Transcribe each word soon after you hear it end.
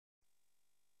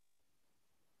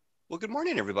Well, good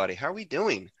morning, everybody. How are we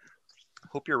doing?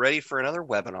 Hope you're ready for another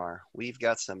webinar. We've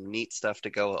got some neat stuff to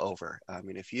go over.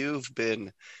 If you've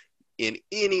been in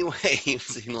any way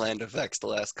using Land Effects the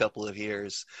last couple of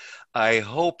years, I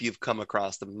hope you've come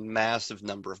across the massive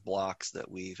number of blocks that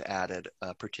we've added,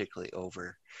 particularly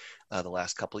over the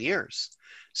last couple of years.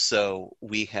 So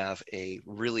we have a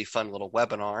really fun little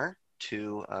webinar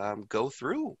to go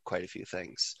through quite a few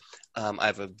things. I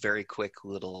have a very quick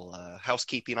little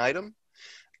housekeeping item.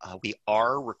 We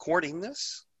are recording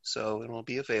this, so it'll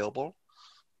be available.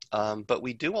 But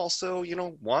we do also,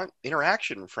 want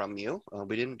interaction from you.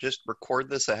 We didn't just record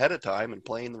this ahead of time and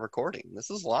play in the recording.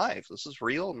 This is live. This is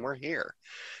real, and we're here.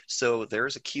 So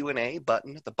there's a Q&A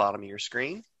button at the bottom of your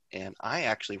screen, and I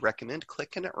actually recommend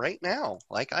clicking it right now,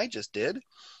 like I just did.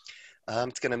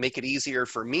 It's going to make it easier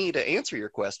for me to answer your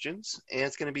questions, and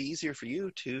it's going to be easier for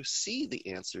you to see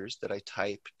the answers that I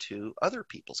type to other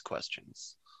people's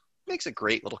questions. Makes a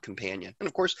great little companion. And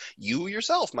of course, you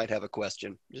yourself might have a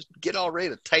question. Just get all ready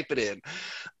to type it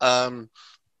in.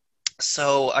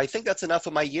 So I think that's enough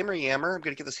of my yammer yammer. I'm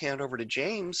going to give this hand over to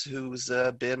James, who's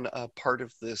been a part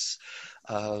of this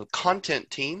content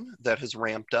team that has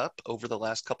ramped up over the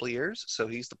last couple of years. So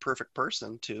he's the perfect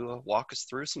person to walk us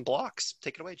through some blocks.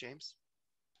 Take it away, James.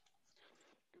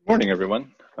 Good morning,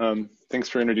 everyone. Thanks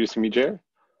for introducing me, Jer.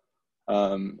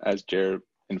 As Jer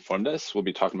informed us, we'll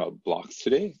be talking about blocks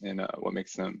today and what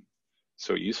makes them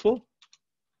so useful.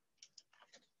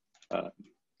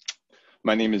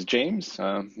 My name is James.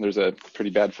 There's a pretty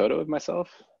bad photo of myself.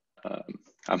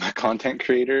 I'm a content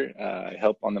creator. I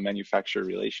help on the manufacturer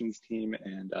relations team,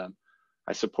 and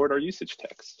I support our usage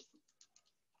text.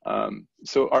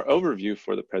 So our overview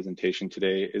for the presentation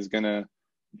today is going to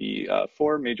be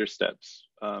 4 major steps.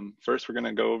 First, we're going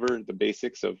to go over the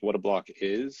basics of what a block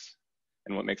is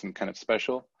and what makes them kind of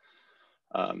special.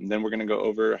 Then we're going to go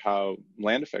over how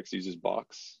Land Effects uses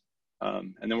blocks.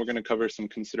 And then we're going to cover some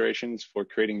considerations for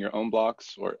creating your own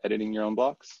blocks or editing your own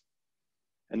blocks.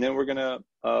 And then we're going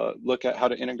to look at how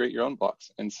to integrate your own blocks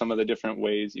and some of the different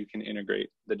ways you can integrate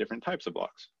the different types of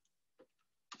blocks.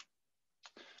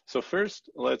 So first,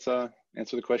 let's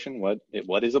answer the question,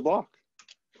 what is a block?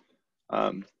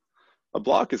 A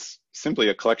block is simply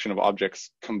a collection of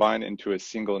objects combined into a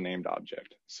single named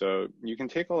object. So you can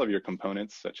take all of your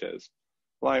components, such as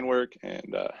line work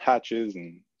and hatches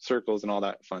and circles and all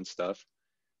that fun stuff,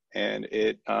 and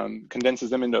it condenses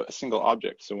them into a single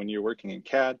object. So when you're working in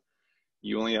CAD,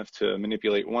 you only have to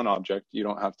manipulate one object. You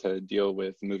don't have to deal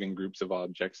with moving groups of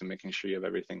objects and making sure you have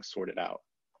everything sorted out.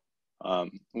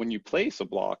 When you place a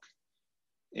block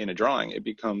in a drawing, it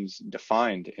becomes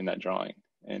defined in that drawing.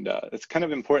 And it's kind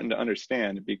of important to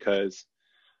understand because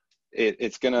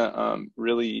it's going to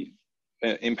really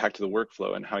impact the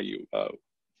workflow and how you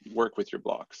work with your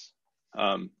blocks.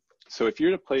 So if you're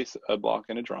to place a block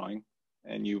in a drawing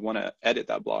and you want to edit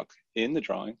that block in the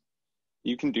drawing,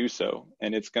 you can do so.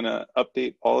 And it's going to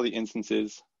update all the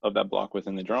instances of that block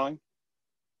within the drawing.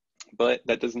 But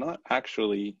that does not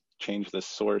actually change the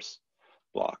source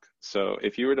block. So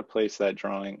if you were to place that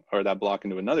drawing or that block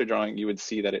into another drawing, you would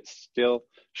see that it still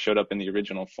showed up in the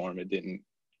original form. It didn't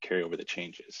carry over the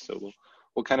changes. So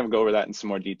we'll kind of go over that in some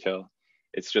more detail.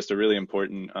 It's just a really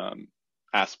important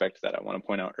aspect that I want to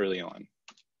point out early on.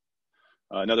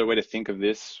 Another way to think of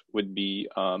this would be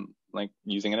like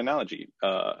using an analogy.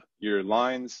 Your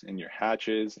lines and your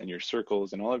hatches and your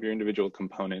circles and all of your individual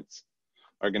components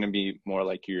are going to be more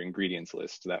like your ingredients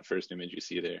list, that first image you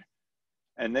see there.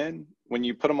 And then when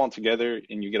you put them all together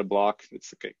and you get a block,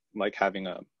 it's like having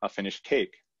a finished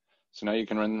cake. So now you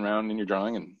can run around in your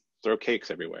drawing and throw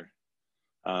cakes everywhere.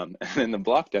 And then the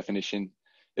block definition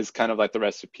is kind of like the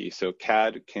recipe. So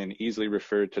CAD can easily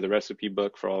refer to the recipe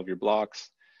book for all of your blocks,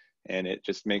 and it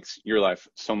just makes your life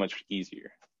so much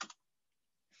easier.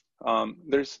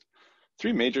 There's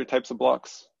 3 major types of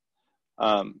blocks.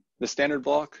 The standard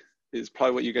block is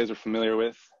probably what you guys are familiar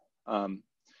with.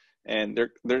 And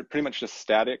they're pretty much just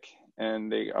static,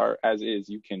 and they are as is.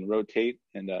 You can rotate,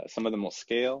 and some of them will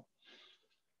scale.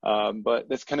 But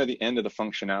that's kind of the end of the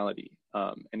functionality.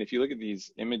 And if you look at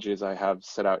these images I have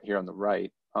set out here on the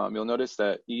right, you'll notice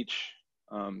that each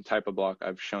type of block,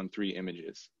 I've shown 3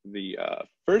 images. The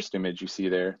first image you see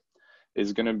there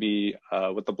is going to be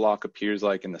what the block appears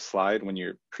like in the slide when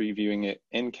you're previewing it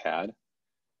in CAD.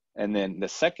 And then the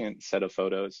second set of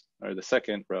photos, or the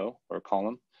second row or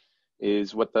column,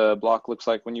 is what the block looks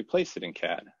like when you place it in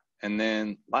CAD. And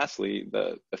then lastly,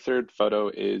 the third photo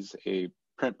is a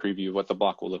print preview of what the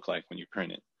block will look like when you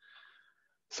print it.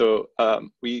 So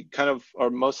we kind of are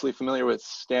mostly familiar with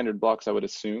standard blocks, I would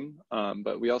assume,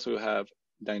 but we also have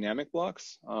dynamic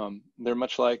blocks. They're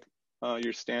much like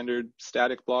your standard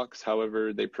static blocks.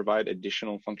 However, they provide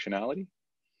additional functionality.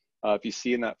 If you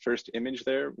see in that first image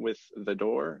there with the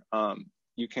door,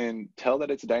 you can tell that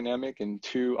it's dynamic in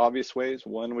two obvious ways.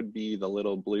 One would be the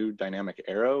little blue dynamic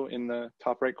arrow in the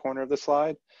top right corner of the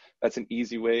slide. That's an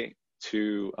easy way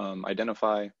to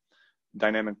identify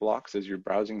dynamic blocks as you're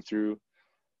browsing through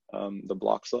the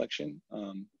block selection.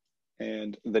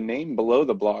 And the name below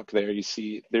the block there, you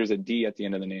see there's a D at the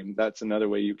end of the name. That's another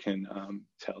way you can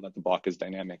tell that the block is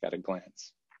dynamic at a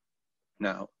glance.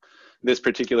 Now, this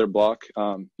particular block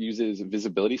uses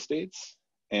visibility states,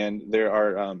 and there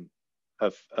are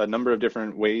a number of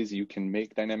different ways you can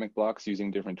make dynamic blocks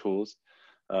using different tools.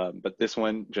 But this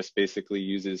one just basically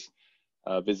uses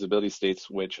visibility states,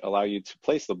 which allow you to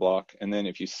place the block. And then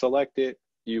if you select it,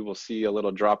 you will see a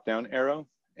little drop-down arrow,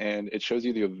 and it shows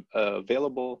you the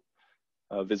available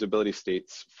visibility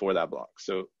states for that block.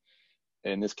 So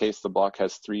in this case, the block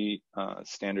has 3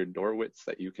 standard door widths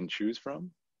that you can choose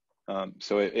from.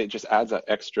 So it just adds that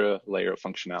extra layer of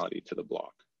functionality to the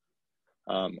block.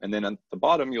 And then at the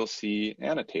bottom, you'll see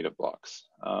annotative blocks.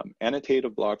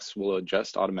 Annotative blocks will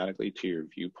adjust automatically to your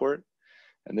viewport.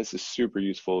 And this is super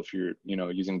useful if you're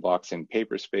using blocks in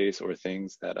Paperspace or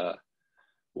things that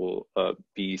will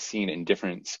be seen in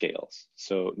different scales.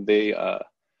 So they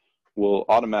will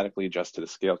automatically adjust to the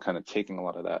scale, kind of taking a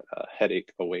lot of that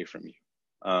headache away from you.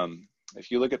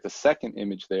 If you look at the second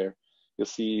image there, you'll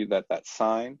see that that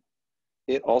sign,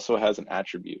 it also has an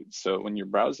attribute. So when you're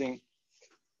browsing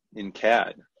in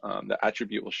CAD, the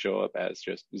attribute will show up as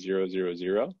just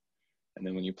 000. And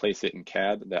then when you place it in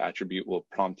CAD, the attribute will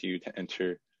prompt you to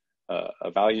enter a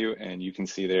value. And you can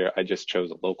see there, I just chose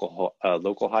a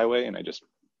local highway, and I just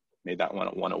made that one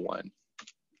a 101.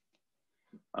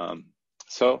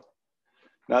 So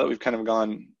now that we've kind of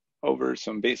gone over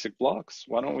some basic blocks,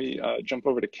 why don't we jump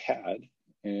over to CAD,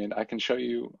 and I can show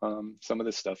you some of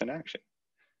this stuff in action.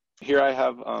 Here I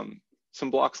have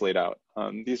some blocks laid out.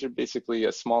 These are basically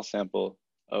a small sample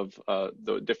of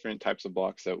the different types of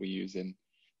blocks that we use in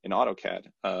AutoCAD,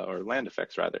 or Land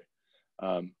Effects rather.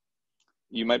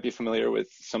 You might be familiar with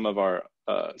some of our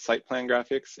site plan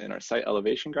graphics and our site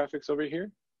elevation graphics over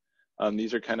here.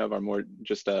 These are kind of our more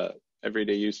just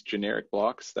everyday use generic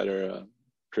blocks that are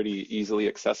pretty easily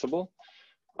accessible.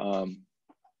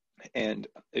 And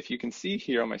if you can see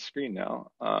here on my screen now,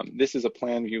 this is a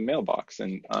plan view mailbox.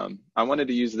 And I wanted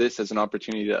to use this as an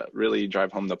opportunity to really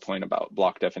drive home the point about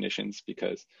block definitions,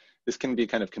 because this can be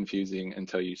kind of confusing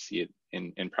until you see it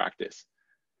in practice.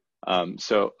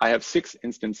 So I have 6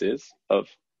 instances of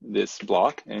this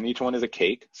block, and each one is a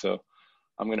cake. So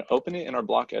I'm going to open it in our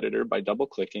block editor by double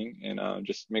clicking, and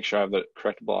just make sure I have the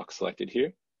correct block selected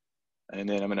here. And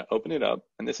then I'm going to open it up,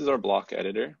 and this is our block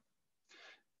editor.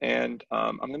 And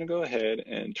I'm going to go ahead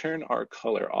and turn our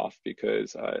color off,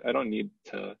 because I don't need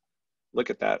to look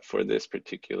at that for this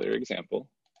particular example.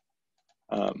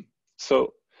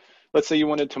 So let's say you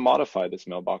wanted to modify this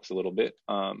mailbox a little bit.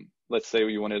 Let's say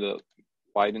you wanted to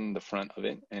widen the front of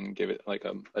it and give it like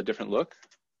a different look.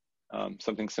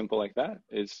 Something simple like that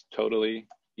is totally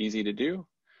easy to do.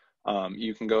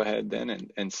 You can go ahead then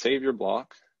and save your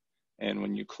block. And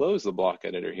when you close the block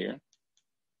editor here,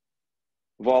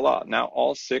 voila, now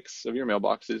all 6 of your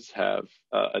mailboxes have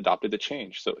adopted the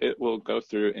change. So it will go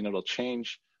through and it'll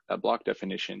change that block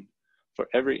definition for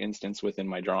every instance within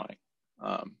my drawing.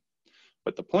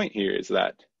 But the point here is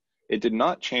that it did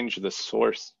not change the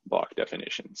source block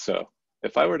definition. So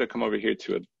if I were to come over here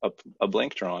to a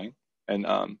blank drawing, and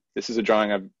this is a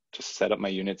drawing I've just set up my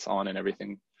units on and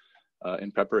everything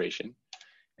in preparation,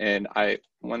 and I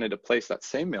wanted to place that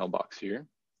same mailbox here.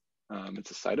 It's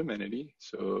a site amenity,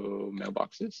 so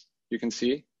mailboxes. You can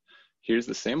see here's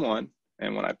the same one,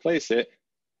 and when I place it,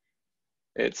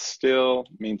 it still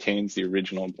maintains the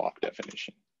original block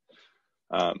definition.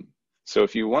 So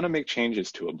if you want to make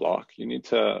changes to a block, you need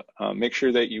to make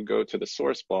sure that you go to the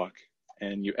source block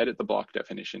and you edit the block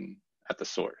definition at the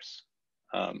source.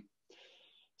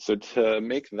 So to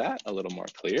make that a little more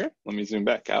clear, let me zoom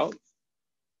back out.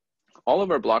 All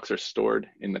of our blocks are stored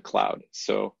in the cloud,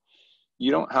 so you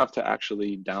don't have to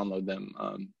actually download them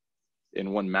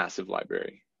in one massive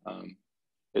library.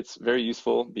 It's very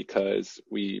useful because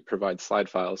we provide slide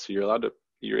files, so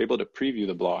you're able to preview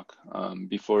the block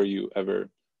before you ever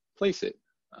place it.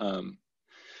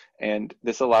 And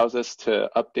this allows us to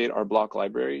update our block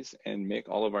libraries and make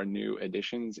all of our new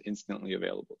additions instantly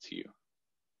available to you.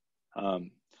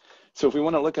 So if we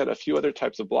want to look at a few other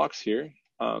types of blocks here,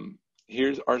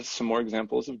 here are some more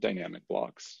examples of dynamic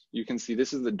blocks. You can see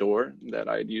this is the door that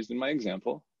I had used in my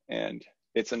example, and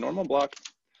it's a normal block.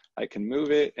 I can move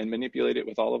it and manipulate it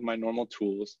with all of my normal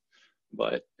tools,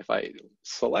 But if I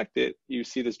select it, you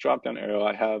see this drop-down arrow,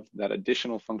 I have that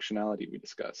additional functionality we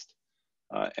discussed.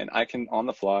 And I can, on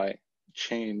the fly,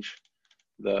 change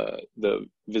the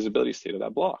visibility state of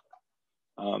that block.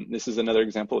 This is another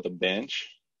example with a bench.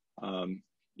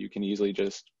 You can easily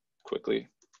just quickly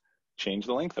change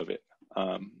the length of it.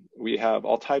 We have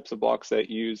all types of blocks that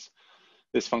use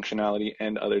this functionality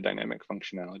and other dynamic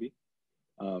functionality.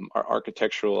 Our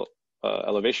architectural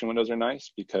elevation windows are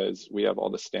nice because we have all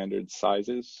the standard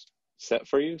sizes set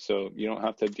for you, so you don't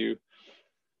have to do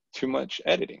too much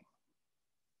editing.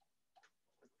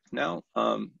 Now,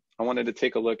 I wanted to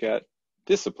take a look at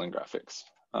discipline graphics.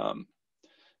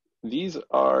 These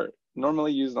are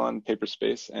normally used on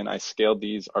Paperspace, and I scaled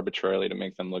these arbitrarily to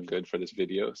make them look good for this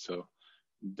video, so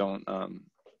don't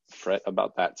fret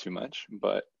about that too much.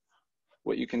 But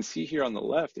what you can see here on the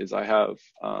left is I have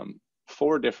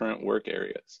 4 different work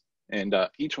areas, and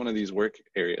each one of these work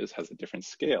areas has a different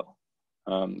scale.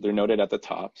 They're noted at the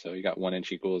top, so you got 1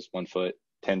 inch equals 1 foot,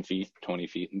 10 feet, 20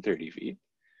 feet, and 30 feet.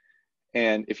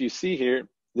 And if you see here,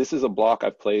 this is a block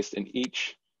I've placed in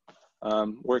each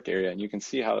work area, and you can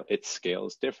see how it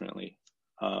scales differently.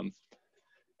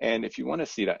 And if you want to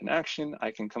see that in action,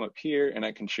 I can come up here and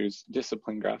I can choose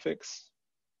discipline graphics,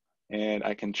 and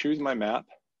I can choose my map.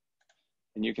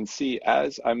 And you can see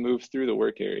as I move through the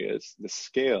work areas, the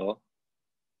scale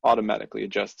automatically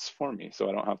adjusts for me, so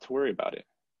I don't have to worry about it.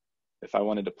 If I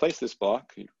wanted to place this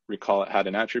block, recall it had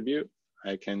an attribute,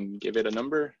 I can give it a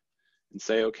number and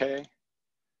say okay,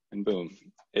 and boom,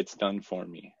 it's done for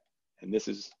me. And this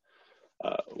is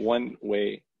one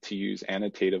way to use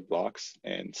annotative blocks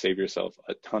and save yourself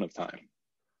a ton of time.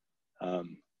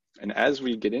 And as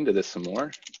we get into this some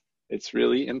more, it's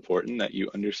really important that you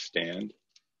understand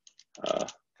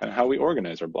kind of how we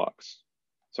organize our blocks.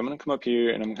 So I'm going to come up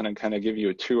here and I'm going to kind of give you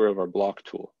a tour of our block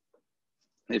tool.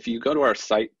 If you go to our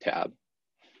site tab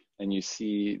and you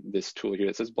see this tool here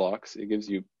that says blocks, it gives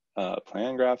you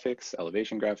plan graphics,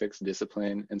 elevation graphics,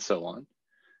 discipline, and so on.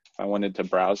 If I wanted to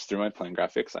browse through my plan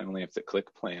graphics, I only have to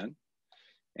click plan.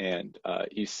 And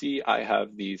you see I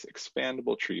have these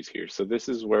expandable trees here. So this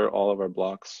is where all of our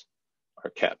blocks are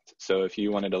kept. So if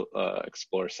you wanted to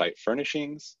explore site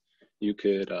furnishings, you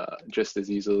could just as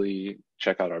easily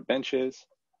check out our benches.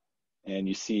 And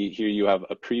you see here you have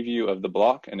a preview of the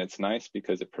block, and it's nice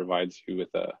because it provides you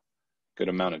with a good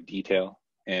amount of detail,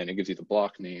 and it gives you the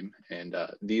block name. And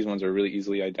these ones are really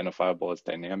easily identifiable as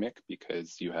dynamic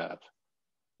because you have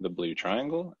the blue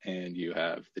triangle and you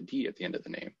have the D at the end of the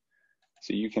name.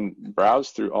 So you can browse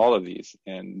through all of these,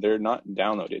 and they're not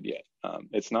downloaded yet.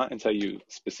 It's not until you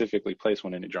specifically place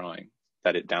one in a drawing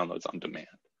that it downloads on demand.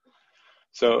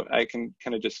 So I can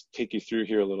kind of just take you through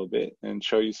here a little bit and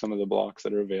show you some of the blocks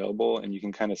that are available, and you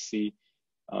can kind of see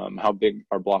how big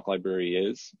our block library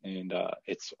is, and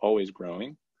it's always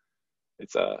growing.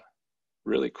 It's a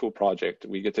really cool project.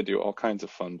 We get to do all kinds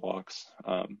of fun blocks.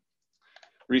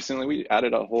 Recently, we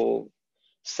added a whole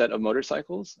set of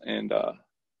motorcycles, and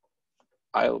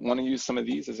I want to use some of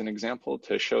these as an example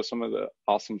to show some of the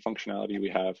awesome functionality we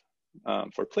have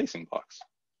for placing blocks.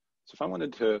 So if I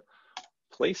wanted to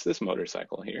place this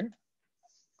motorcycle here,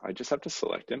 I just have to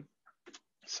select him.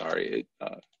 Sorry,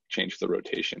 it changed the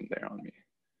rotation there on me.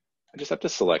 I just have to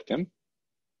select him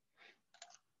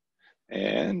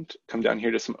and come down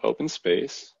here to some open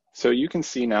space. So you can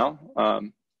see now,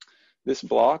 this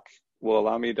block will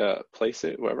allow me to place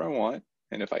it wherever I want.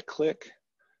 And if I click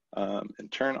and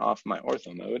turn off my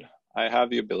ortho mode, I have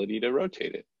the ability to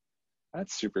rotate it.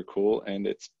 That's super cool, and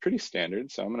it's pretty standard.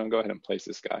 So I'm gonna go ahead and place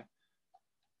this guy.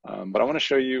 But I want to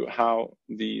show you how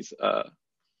these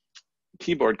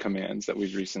keyboard commands that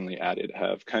we've recently added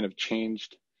have kind of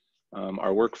changed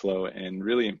our workflow and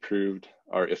really improved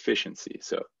our efficiency.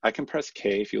 So I can press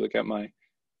K. If you look at my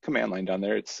command line down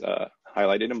there, it's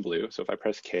highlighted in blue. So if I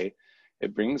press K,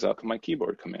 it brings up my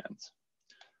keyboard commands.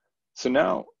 So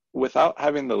now, without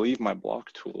having to leave my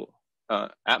block tool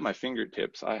at my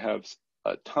fingertips, I have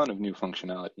a ton of new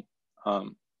functionality.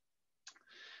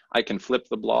 I can flip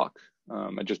the block.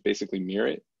 I just basically mirror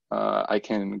it. I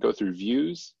can go through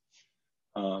views.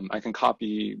 I can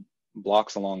copy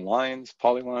blocks along lines,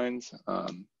 polylines,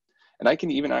 and I can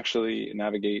even actually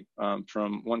navigate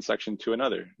from one section to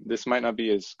another. This might not be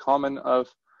as common of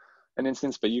an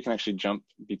instance, but you can actually jump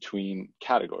between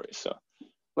categories. So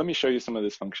let me show you some of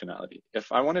this functionality. If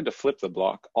I wanted to flip the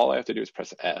block, all I have to do is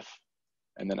press F,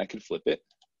 and then I can flip it.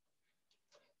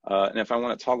 And if I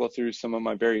want to toggle through some of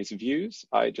my various views,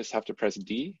 I just have to press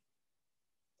D.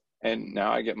 And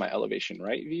now I get my elevation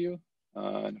right view.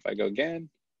 And if I go again,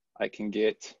 I can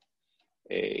get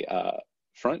a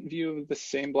front view of the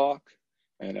same block.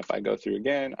 And if I go through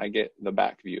again, I get the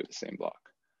back view of the same block.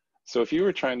 So if you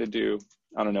were trying to do,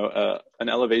 I don't know, an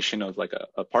elevation of like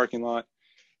a parking lot,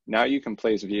 now you can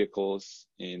place vehicles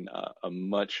in a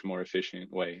much more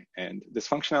efficient way. And this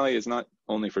functionality is not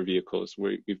only for vehicles,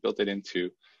 we've built it into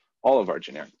all of our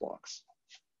generic blocks.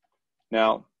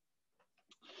 Now,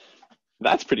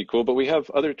 that's pretty cool, but we have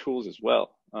other tools as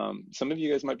well. Some of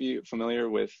you guys might be familiar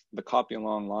with the copy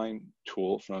along line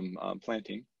tool from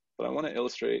Planting, but I want to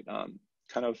illustrate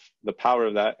kind of the power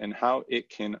of that and how it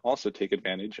can also take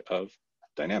advantage of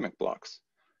dynamic blocks.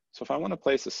 So if I want to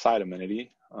place a side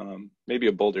amenity, maybe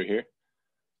a boulder here,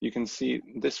 you can see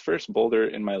this first boulder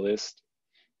in my list,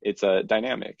 it's a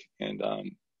dynamic, and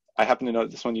I happen to know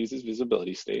that this one uses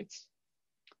visibility states.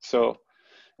 So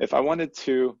if I wanted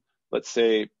to, let's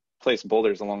say, place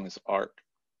boulders along this arc,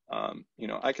 you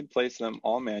know, I could place them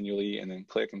all manually and then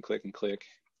click and click and click,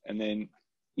 and then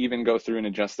even go through and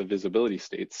adjust the visibility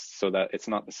states so that it's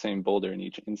not the same boulder in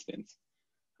each instance,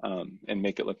 and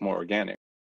make it look more organic.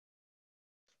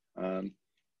 And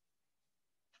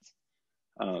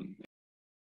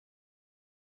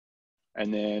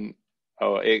then,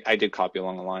 I did copy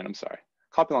along the line, I'm sorry.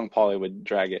 Copy along poly would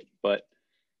drag it, but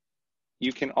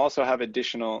you can also have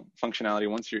additional functionality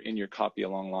once you're in your copy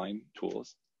along line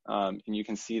tools. And you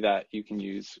can see that you can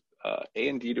use A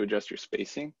and D to adjust your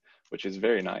spacing, which is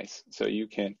very nice. So you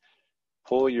can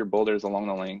pull your boulders along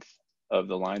the length of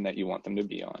the line that you want them to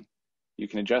be on. You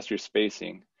can adjust your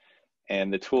spacing,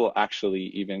 and the tool actually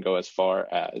even go as far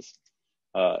as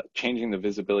changing the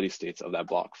visibility states of that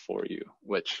block for you,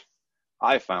 which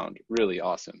I found really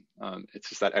awesome. It's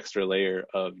just that extra layer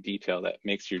of detail that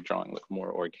makes your drawing look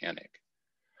more organic.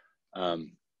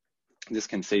 This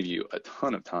can save you a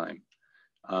ton of time.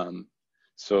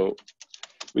 So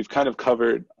we've kind of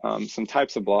covered some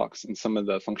types of blocks and some of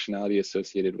the functionality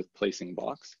associated with placing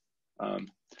blocks.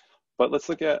 But let's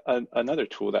look at another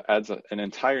tool that adds an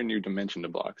entire new dimension to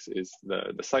blocks, is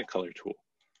the site color tool.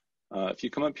 If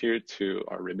you come up here to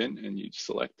our ribbon and you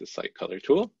select the site color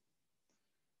tool,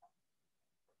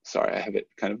 sorry, I have it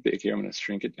kind of big here, I'm going to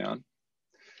shrink it down.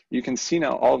 You can see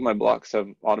now all of my blocks have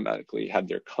automatically had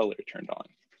their color turned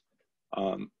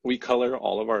on. We color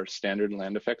all of our standard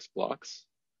land effects blocks,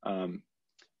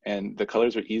 and the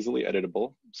colors are easily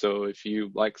editable. So if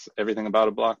you like everything about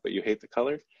a block but you hate the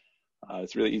color,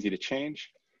 it's really easy to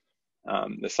change.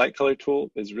 The site color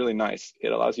tool is really nice.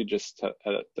 It allows you just to,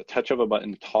 at the touch of a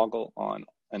button, toggle on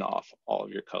and off all of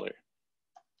your color.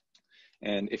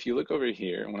 And if you look over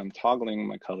here, when I'm toggling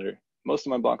my color, most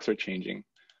of my blocks are changing,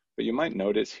 but you might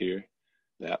notice here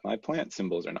that my plant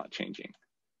symbols are not changing.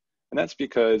 And that's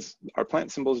because our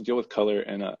plant symbols deal with color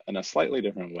in a slightly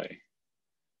different way.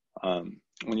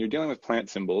 When you're dealing with plant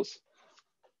symbols,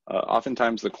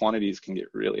 oftentimes the quantities can get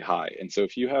really high. And so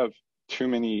if you have too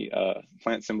many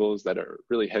plant symbols that are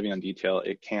really heavy on detail,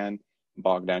 it can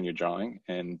bog down your drawing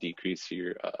and decrease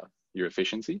your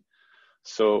efficiency.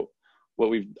 So what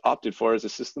we've opted for is a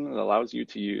system that allows you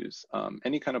to use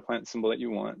any kind of plant symbol that you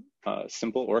want,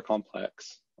 simple or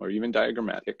complex, or even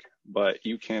diagrammatic, but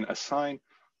you can assign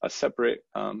a separate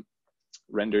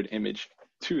rendered image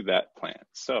to that plant.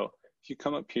 So if you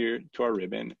come up here to our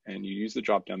ribbon and you use the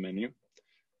drop-down menu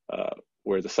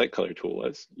where the site color tool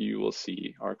was, you will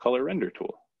see our color render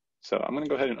tool. So I'm going to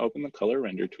go ahead and open the color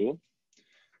render tool.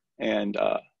 And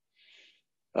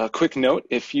a quick note,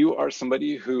 if you are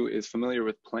somebody who is familiar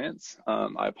with plants,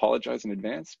 I apologize in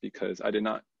advance because I did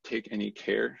not take any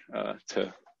care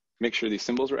to make sure these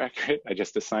symbols were accurate. I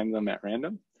just assigned them at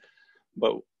random.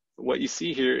 But what you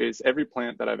see here is every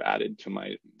plant that I've added to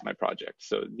my project.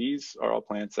 So these are all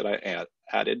plants that I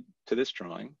added to this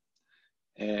drawing.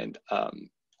 And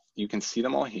you can see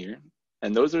them all here.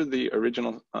 And those are the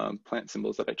original plant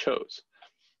symbols that I chose.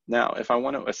 Now, if I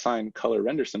want to assign color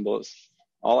render symbols,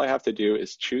 all I have to do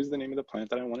is choose the name of the plant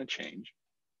that I want to change.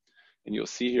 And you'll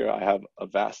see here I have a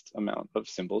vast amount of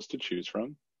symbols to choose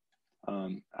from.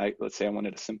 Let's say I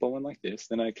wanted a simple one like this,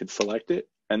 then I could select it.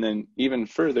 And then even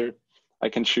further, I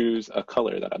can choose a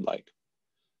color that I'd like.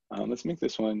 Let's make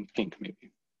this one pink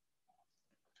maybe.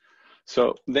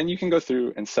 So then you can go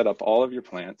through and set up all of your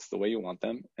plants the way you want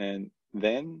them. And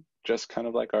then just kind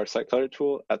of like our site color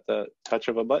tool, at the touch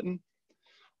of a button,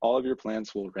 all of your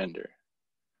plants will render.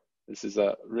 This is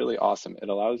really awesome. It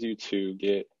allows you to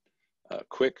get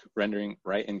quick rendering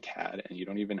right in CAD, and you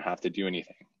don't even have to do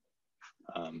anything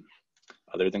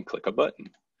other than click a button.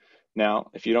 Now,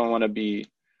 if you don't want to be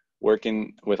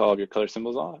working with all of your color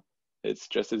symbols off, it's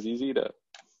just as easy to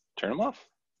turn them off.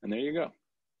 And there you go.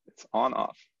 It's on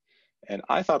off. And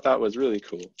I thought that was really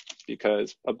cool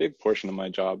because a big portion of my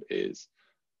job is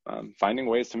finding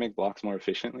ways to make blocks more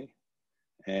efficiently.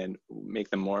 and make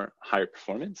them more higher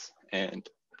performance. And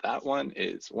that one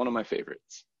is one of my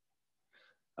favorites.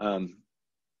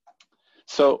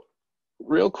 So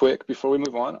real quick, before we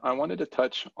move on, I wanted to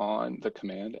touch on the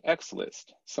command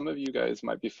xlist. Some of you guys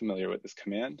might be familiar with this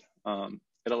command.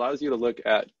 It allows you to look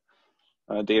at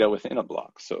data within a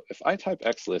block. So if I type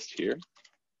xlist here,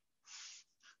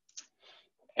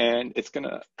 and it's going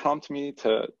to prompt me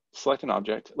to select an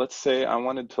object. Let's say I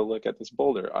wanted to look at this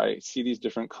boulder. I see these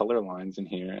different color lines in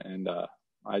here, and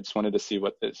I just wanted to see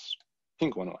what this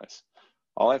pink one was.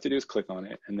 All I have to do is click on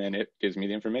it, and then it gives me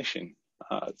the information.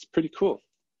 It's pretty cool.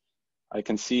 I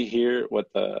can see here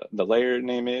what the layer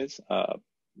name is.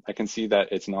 I can see that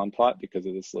it's non-plot because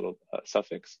of this little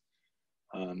suffix.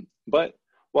 But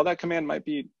while that command might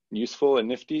be useful and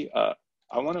nifty,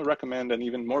 I want to recommend an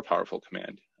even more powerful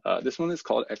command. This one is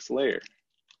called xlayer.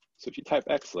 So if you type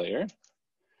xlayer,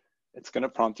 it's going to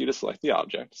prompt you to select the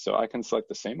object. So I can select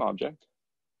the same object.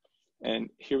 And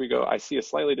here we go. I see a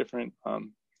slightly different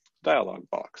dialog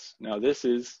box. Now this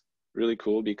is really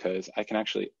cool because I can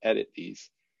actually edit these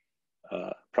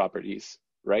properties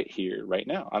right here, right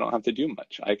now. I don't have to do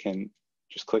much. I can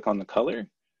just click on the color.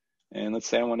 And let's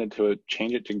say I wanted to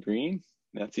change it to green.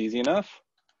 That's easy enough.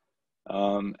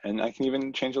 And I can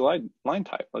even change the line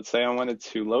type. Let's say I wanted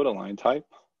to load a line type.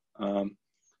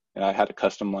 And I had a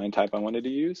custom line type I wanted to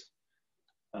use.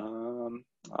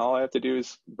 All I have to do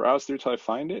is browse through till I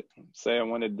find it. Say I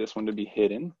wanted this one to be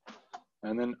hidden,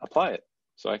 and then apply it.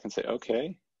 So I can say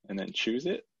okay, and then choose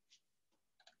it.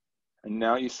 And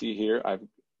now you see here, I've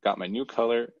got my new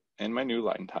color and my new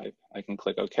line type. I can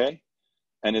click OK,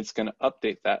 and it's going to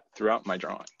update that throughout my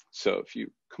drawing. So if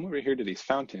you come over here to these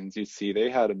fountains, you see they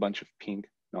had a bunch of pink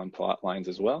non-plot lines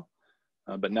as well.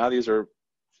 But now these are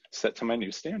set to my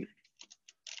new standard.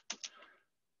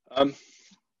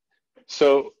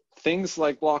 So things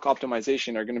like block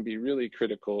optimization are going to be really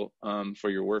critical for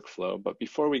your workflow. But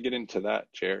before we get into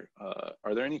that, Jer,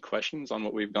 are there any questions on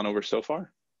what we've gone over so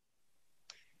far?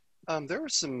 There were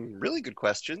some really good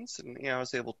questions, and I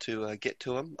was able to get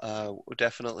to them.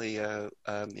 Definitely,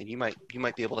 and you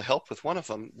might be able to help with one of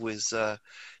them. Was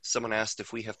someone asked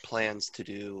if we have plans to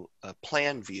do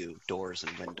plan view doors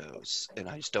and windows, and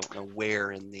I just don't know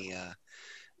where in the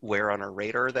where on our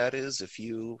radar that is, if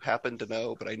you happen to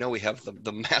know. But I know we have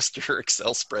the master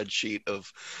Excel spreadsheet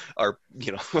of our,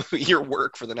 your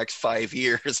work for the next 5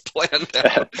 years planned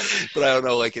out. But I don't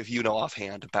know, like, if you know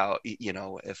offhand about,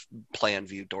 if plan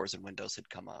view doors and windows had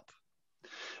come up.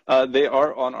 They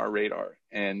are on our radar.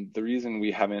 And the reason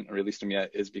we haven't released them yet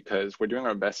is because we're doing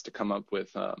our best to come up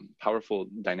with powerful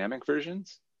dynamic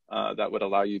versions that would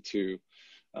allow you to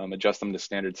adjust them to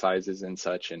standard sizes and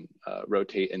such, and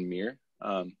rotate and mirror.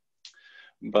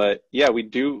 But yeah, we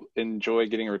do enjoy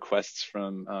getting requests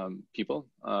from people.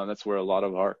 That's where a lot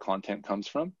of our content comes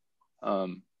from.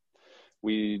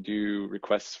 We do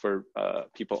requests for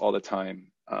people all the time.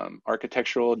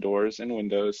 Architectural doors and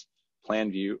windows,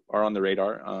 plan view are on the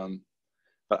radar.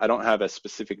 But I don't have a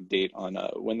specific date on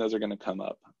when those are going to come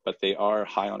up, but they are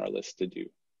high on our list to do.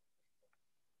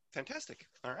 Fantastic.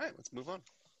 All right, let's move on.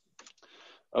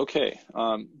 Okay,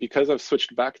 because I've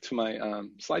switched back to my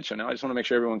slideshow now, I just want to make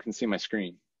sure everyone can see my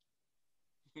screen.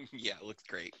 Yeah, it looks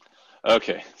great.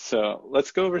 Okay, so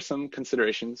let's go over some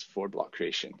considerations for block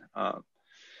creation.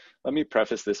 Let me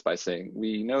preface this by saying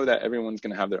we know that everyone's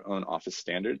going to have their own office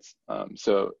standards.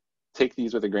 So take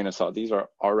these with a grain of salt. These are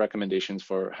our recommendations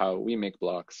for how we make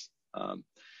blocks.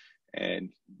 And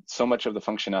so much of the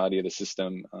functionality of the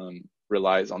system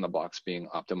relies on the blocks being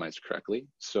optimized correctly.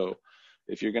 So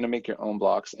if you're going to make your own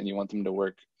blocks and you want them to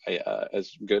work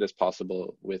as good as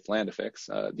possible with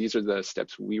LandFX, these are the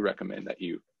steps we recommend that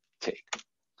you take.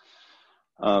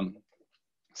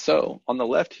 So on the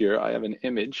left here, I have an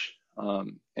image,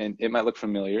 and it might look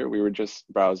familiar. We were just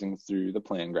browsing through the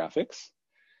plan graphics,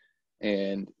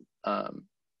 and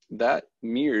that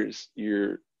mirrors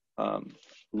your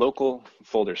local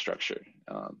folder structure.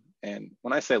 And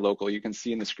when I say local, you can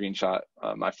see in the screenshot,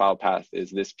 my file path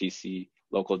is this PC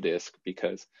local disk,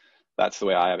 because that's the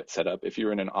way I have it set up. If you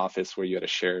were in an office where you had a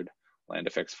shared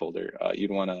LandFX folder,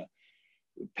 you'd want to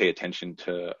pay attention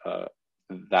to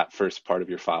that first part of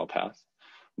your file path.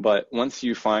 But once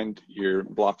you find your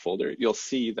block folder, you'll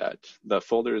see that the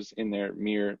folders in there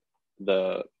mirror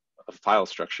the file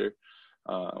structure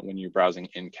when you're browsing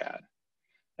in CAD.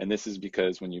 And this is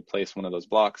because when you place one of those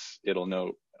blocks, it'll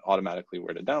know automatically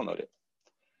where to download it.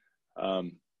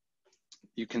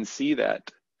 You can see that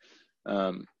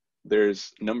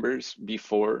there's numbers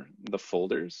before the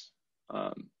folders.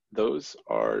 Those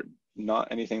are not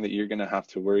anything that you're going to have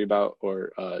to worry about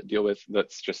or deal with.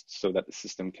 That's just so that the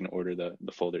system can order the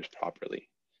folders properly.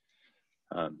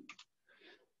 Um,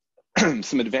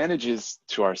 some advantages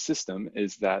to our system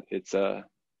is that it's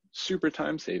super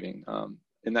time saving.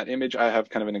 In that image, I have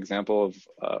kind of an example of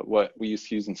what we used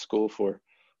to use in school for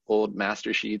old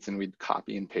master sheets, and we'd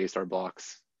copy and paste our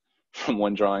blocks from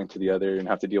one drawing to the other and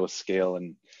have to deal with scale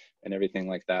and everything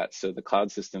like that. So the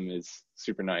cloud system is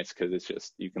super nice because it's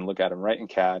just, you can look at them right in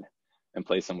CAD and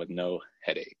place them with no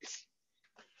headaches.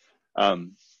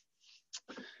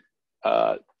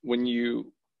 When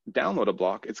you download a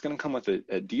block, it's going to come with a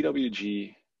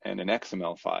DWG and an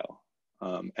XML file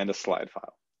and a slide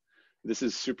file. This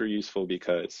is super useful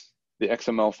because the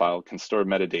XML file can store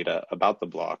metadata about the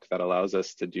block that allows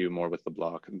us to do more with the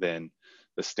block than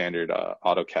the standard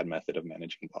AutoCAD method of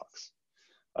managing blocks.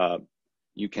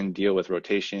 You can deal with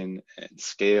rotation and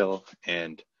scale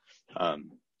and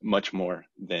much more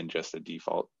than just a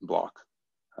default block.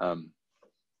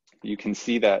 You can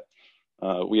see that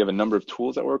we have a number of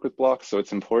tools that work with blocks, so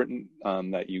it's important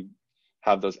that you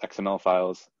have those XML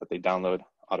files that they download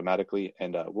automatically,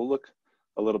 and we'll look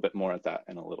a little bit more at that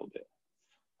in a little bit.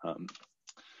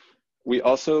 We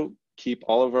also keep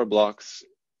all of our blocks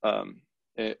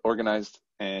organized,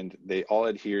 and they all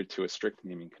adhere to a strict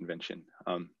naming convention.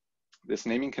 This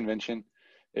naming convention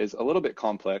is a little bit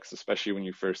complex, especially when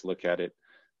you first look at it,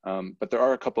 but there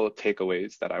are a couple of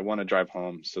takeaways that I want to drive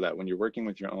home so that when you're working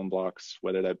with your own blocks,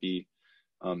 whether that be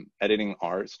editing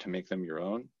ours to make them your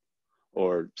own,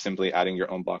 or simply adding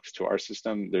your own blocks to our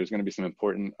system, there's going to be some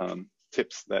important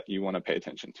tips that you want to pay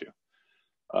attention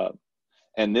to.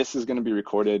 And this is going to be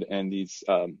recorded, and these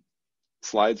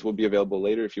slides will be available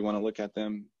later if you want to look at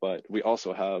them, but we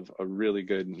also have a really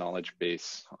good knowledge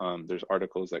base. There's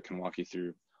articles that can walk you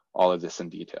through all of this in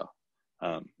detail.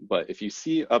 But if you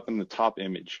see up in the top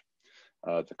image,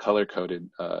 the color-coded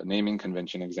naming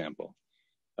convention example,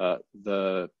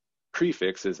 the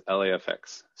prefix is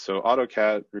LAFX. So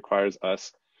AutoCAD requires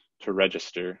us to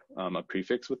register a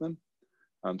prefix with them.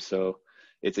 So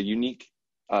it's a unique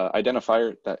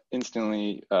identifier that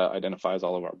instantly identifies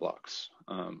all of our blocks.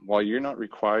 While you're not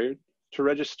required to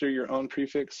register your own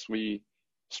prefix, we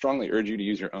strongly urge you to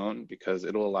use your own because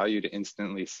it'll allow you to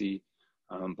instantly see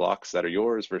blocks that are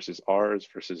yours versus ours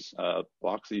versus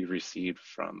blocks that you've received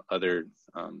from other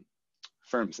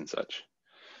firms and such.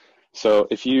 So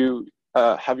if you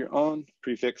have your own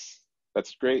prefix,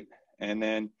 that's great. And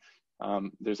then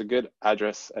there's a good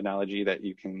address analogy that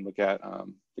you can look at.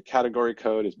 The category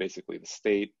code is basically the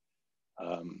state.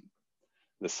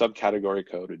 The subcategory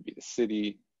code would be the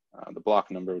city. The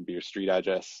block number would be your street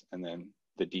address. And then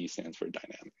the D stands for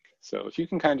dynamic. So if you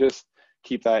can kind of just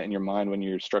keep that in your mind when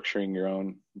you're structuring your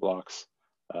own blocks,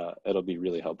 it'll be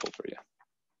really helpful for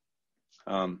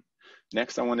you.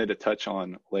 Next, I wanted to touch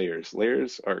on layers.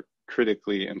 Layers are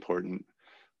critically important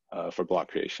for block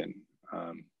creation.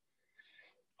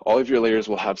 All of your layers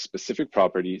will have specific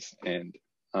properties, and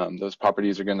those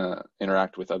properties are going to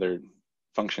interact with other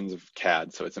functions of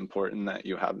CAD. So it's important that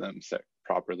you have them set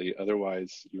properly.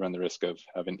 Otherwise, you run the risk of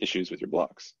having issues with your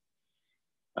blocks.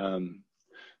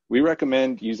 We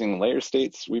recommend using layer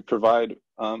states. We provide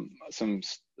some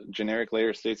generic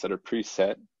layer states that are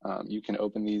preset. You can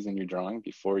open these in your drawing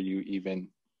before you even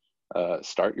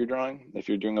start your drawing if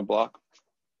you're doing a block.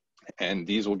 And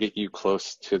these will get you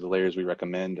close to the layers we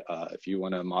recommend. If you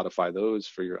want to modify those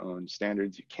for your own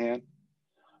standards, you can.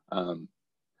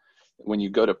 When you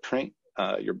go to print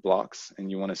your blocks and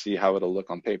you want to see how it'll look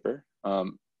on paper,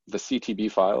 the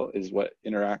CTB file is what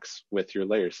interacts with your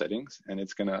layer settings, and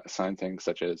it's going to assign things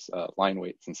such as line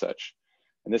weights and such.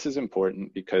 And this is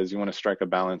important because you want to strike a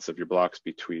balance of your blocks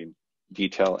between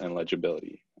detail and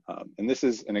legibility. And this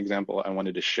is an example I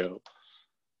wanted to show.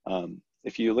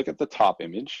 If you look at the top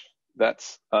image,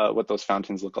 that's what those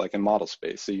fountains look like in model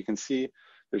space. So you can see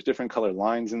there's different color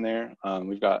lines in there.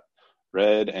 We've got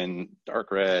red and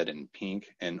dark red and pink,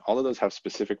 and all of those have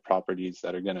specific properties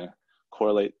that are going to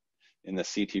correlate in the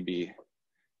CTB,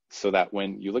 so that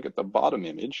when you look at the bottom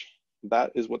image,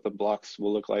 that is what the blocks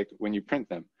will look like when you print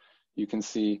them. You can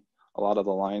see a lot of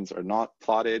the lines are not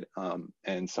plotted,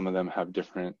 and some of them have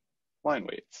different line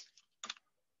weights.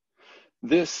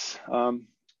 This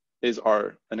is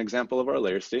an example of our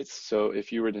layer states. So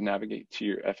if you were to navigate to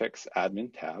your FX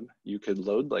admin tab, you could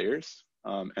load layers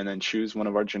and then choose one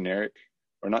of our generic,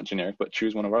 or not generic, but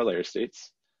choose one of our layer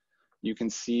states. You can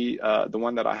see the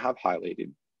one that I have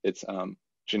highlighted. It's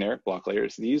generic block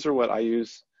layers. These are what I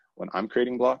use when I'm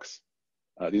creating blocks.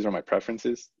 These are my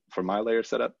preferences for my layer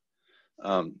setup.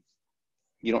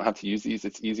 You don't have to use these.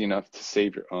 It's easy enough to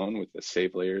save your own with the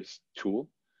Save Layers tool.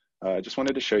 I just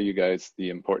wanted to show you guys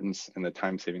the importance and the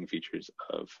time-saving features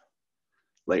of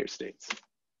layer states.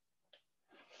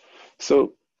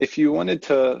 So if you wanted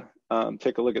to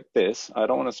take a look at this. I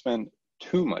don't want to spend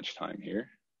too much time here,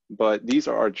 but these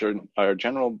are our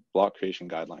general block creation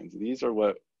guidelines. These are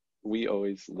what we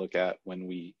always look at when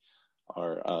we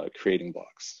are creating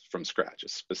blocks from scratch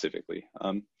specifically.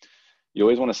 You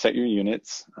always want to set your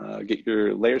units, get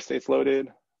your layer states loaded,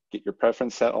 get your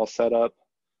preference set all set up,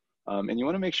 and you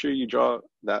want to make sure you draw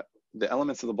the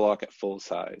elements of the block at full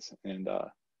size. And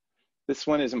this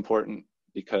one is important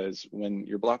because when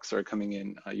your blocks are coming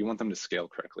in, you want them to scale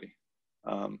correctly.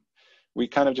 We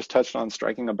kind of just touched on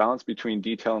striking a balance between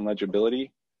detail and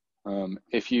legibility.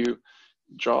 If you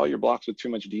draw your blocks with too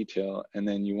much detail and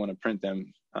then you want to print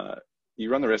them, you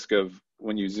run the risk of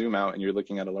when you zoom out and you're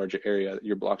looking at a larger area,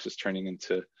 your blocks just turning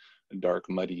into dark,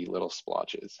 muddy little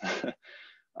splotches.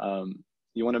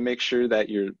 You want to make sure that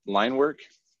your line work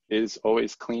is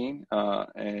always clean,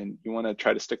 and you want to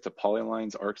try to stick to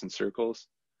polylines, arcs, and circles.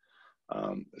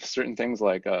 Certain things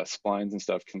like splines and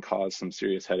stuff can cause some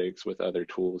serious headaches with other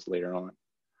tools later on.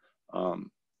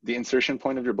 The insertion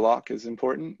point of your block is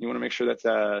important. You want to make sure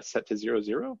that's set to 0,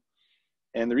 0.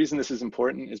 And the reason this is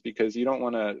important is because you don't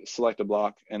want to select a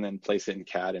block and then place it in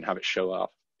CAD and have it show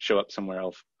up somewhere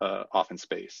else off in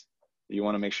space. You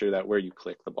want to make sure that where you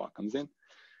click, the block comes in.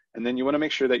 And then you want to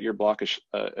make sure that your block is,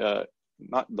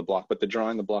 not the block, but the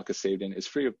drawing the block is saved in is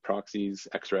free of proxies,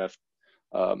 XREF,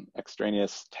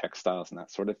 extraneous text styles, and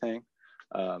that sort of thing.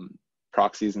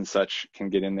 Proxies and such can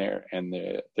get in there and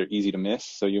they're easy to miss.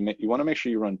 So you want to make sure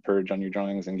you run purge on your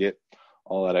drawings and get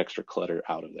all that extra clutter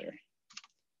out of there.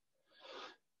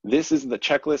 This is the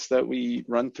checklist that we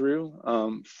run through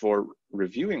for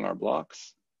reviewing our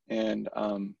blocks. And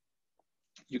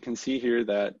you can see here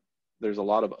that there's a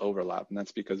lot of overlap, and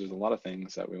that's because there's a lot of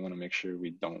things that we want to make sure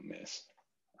we don't miss.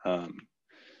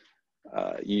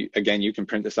 Again, you can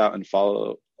print this out and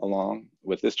follow along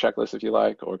with this checklist if you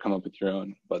like, or come up with your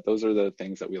own, but those are the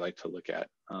things that we like to look at.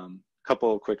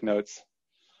 Couple of quick notes.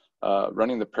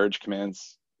 Running the purge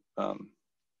commands,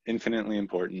 infinitely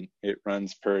important. It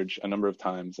runs purge a number of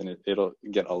times, and it'll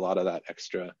get a lot of that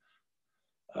extra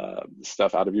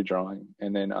stuff out of your drawing.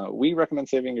 And then we recommend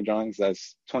saving your drawings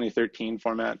as 2013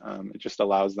 format. It just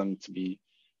allows them to be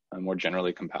more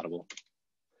generally compatible.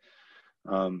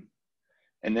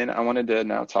 And then I wanted to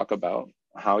now talk about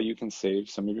how you can save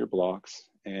some of your blocks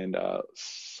and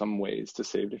some ways to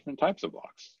save different types of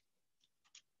blocks.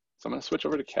 So I'm going to switch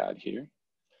over to CAD here.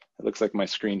 It looks like my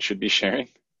screen should be sharing.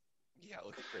 Yeah, it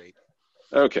looks great.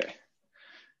 Okay.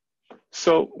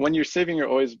 So when you're saving your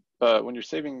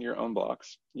own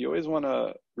blocks, you always want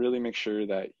to really make sure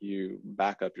that you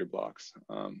back up your blocks.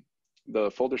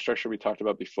 The folder structure we talked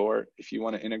about before, if you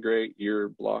want to integrate your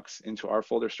blocks into our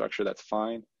folder structure, that's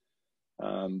fine.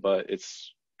 But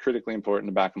it's critically important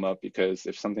to back them up, because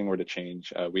if something were to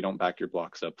change, we don't back your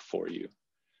blocks up for you.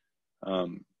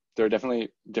 There are definitely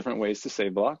different ways to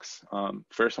save blocks.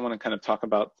 First, I want to kind of talk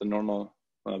about the normal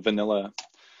vanilla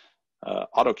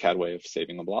AutoCAD way of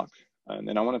saving a block. And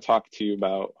then I want to talk to you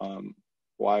about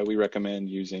why we recommend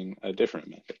using a different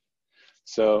method.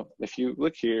 So if you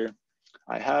look here,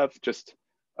 I have just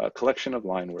a collection of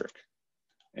line work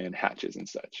and hatches and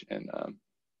such. And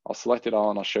I'll select it all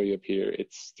and I'll show you up here.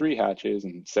 It's 3 hatches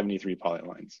and 73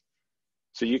 polylines.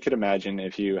 So you could imagine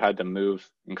if you had to move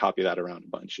and copy that around a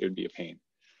bunch, it would be a pain.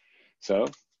 So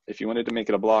if you wanted to make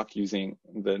it a block using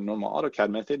the normal AutoCAD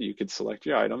method, you could select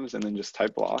your items and then just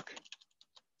type block.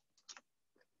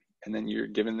 And then you're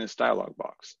given this dialog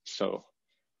box. So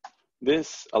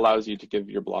this allows you to give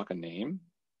your block a name,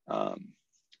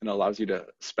 and allows you to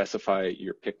specify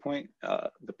your pick point.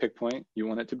 The pick point, you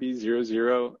want it to be 0,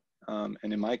 0. And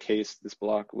in my case, this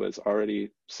block was already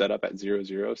set up at 0,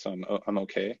 0, so I'm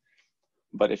okay.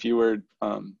 But if you were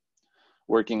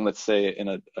working, let's say, in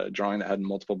a drawing that had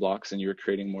multiple blocks and you were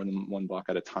creating more than one block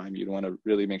at a time, you'd want to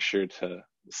really make sure to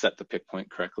set the pick point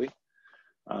correctly.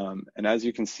 And as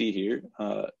you can see here,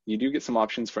 you do get some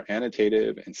options for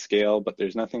annotative and scale, but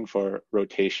there's nothing for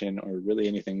rotation or really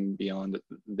anything beyond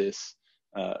this,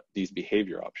 these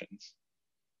behavior options.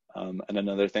 And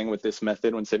another thing with this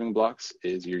method when saving blocks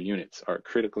is your units are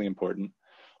critically important,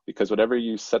 because whatever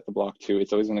you set the block to,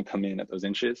 it's always going to come in at those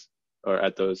inches or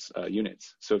at those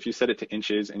units. So if you set it to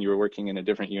inches and you were working in a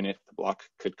different unit, the block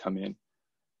could come in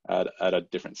at a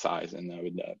different size, and that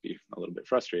would be a little bit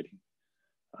frustrating.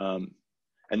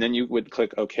 And then you would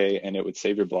click OK and it would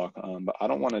save your block, but I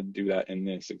don't want to do that in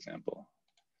this example.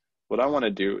 What I want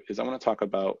to do is I want to talk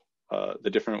about the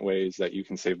different ways that you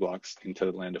can save blocks into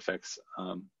Land Effects,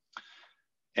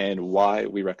 and why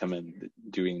we recommend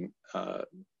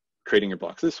creating your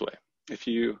blocks this way. If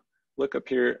you look up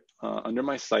here under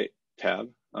my Site tab,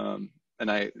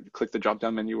 and I click the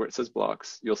drop-down menu where it says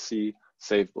blocks, you'll see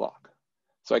Save Block.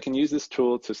 So I can use this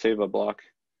tool to save a block,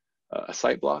 a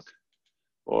site block,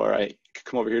 or I could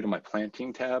come over here to my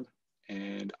planting tab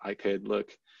and I could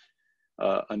look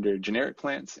under generic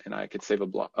plants and I could save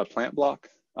a plant block.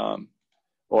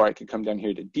 Or I could come down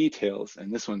here to details,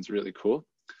 and this one's really cool.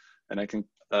 And I can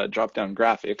drop down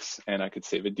graphics and I could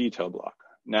save a detail block.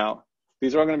 Now,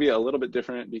 these are all going to be a little bit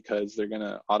different because they're going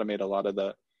to automate a lot of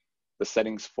the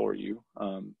settings for you,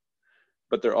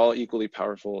 but they're all equally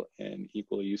powerful and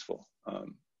equally useful.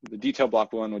 The detail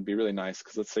block one would be really nice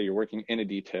because let's say you're working in a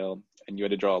detail and you had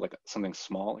to draw like something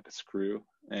small, like a screw,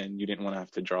 and you didn't want to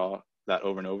have to draw that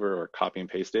over and over or copy and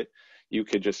paste it. You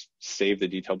could just save the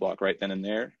detail block right then and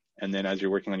there. And then as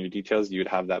you're working on your details, you would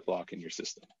have that block in your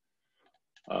system.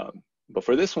 But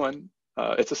for this one,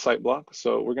 it's a site block.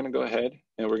 So we're going to go ahead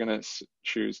and we're going to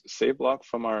choose save block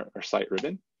from our site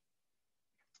ribbon.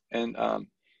 And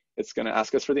it's going to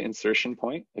ask us for the insertion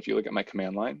point. If you look at my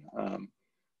command line,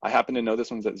 I happen to know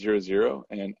this one's at 0, 0,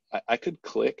 and I could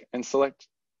click and select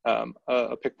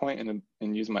a pick point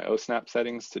and use my OSNAP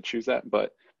settings to choose that. But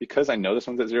because I know this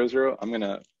one's at 0, 0, I'm going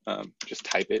to just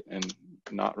type it and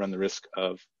not run the risk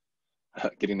of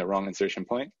getting the wrong insertion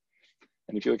point.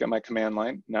 And if you look at my command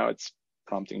line, now it's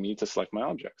prompting me to select my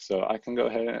object. So I can go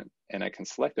ahead and I can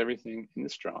select everything in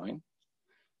this drawing.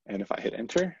 And if I hit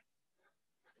enter,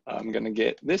 I'm going to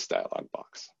get this dialog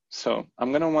box. So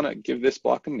I'm going to want to give this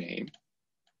block a name.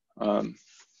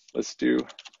 Let's do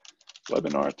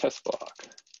webinar test block.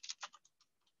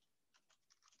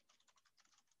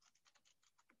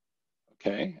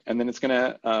 Okay, and then it's going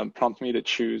to prompt me to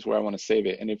choose where I want to save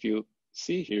it. And if you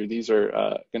see here, these are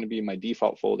going to be my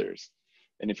default folders.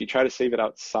 And if you try to save it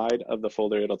outside of the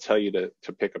folder, it'll tell you to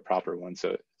pick a proper one.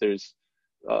 So there's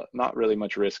not really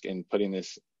much risk in putting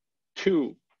this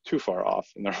too far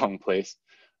off in the wrong place.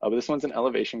 But this one's an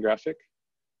elevation graphic.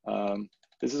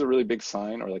 This is a really big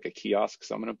sign or like a kiosk.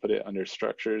 So I'm going to put it under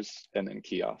structures and then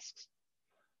kiosks.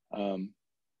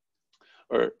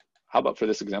 Or how about for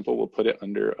this example, we'll put it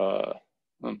under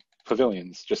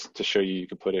pavilions just to show you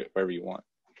can put it wherever you want.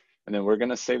 And then we're going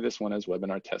to save this one as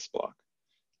webinar test block.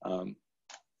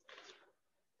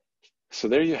 So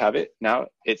there you have it. Now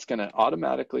it's going to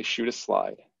automatically shoot a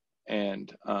slide.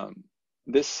 And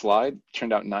this slide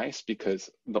turned out nice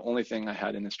because the only thing I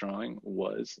had in this drawing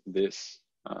was this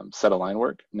set of line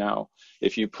work. Now,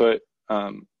 if you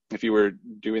were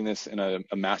doing this in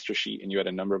a master sheet and you had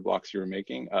a number of blocks you were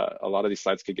making, a lot of these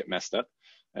slides could get messed up.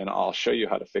 And I'll show you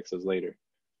how to fix those later.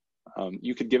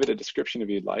 You could give it a description if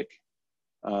you'd like.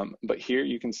 But here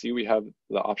you can see we have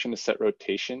the option to set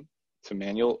rotation to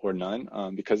manual or none.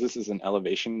 Because this is an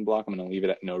elevation block, I'm going to leave it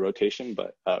at no rotation,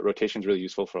 but rotation is really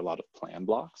useful for a lot of plan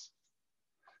blocks.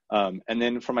 And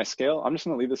then for my scale, I'm just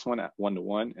going to leave this one at 1 to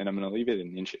 1, and I'm going to leave it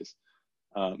in inches.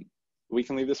 We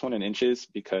can leave this one in inches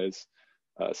because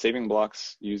saving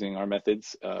blocks using our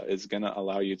methods is going to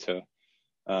allow you to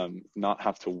not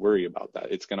have to worry about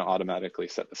that. It's going to automatically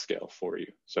set the scale for you.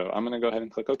 So I'm going to go ahead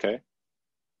and click OK.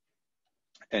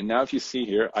 And now if you see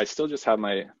here, I still just have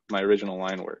my original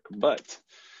line work. But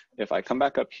if I come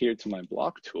back up here to my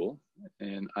block tool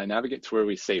and I navigate to where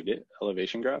we saved it,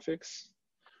 elevation graphics,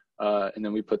 and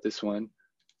then we put this one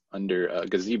under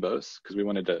gazebos because we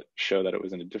wanted to show that it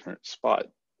was in a different spot.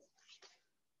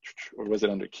 Or was it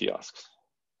under kiosks?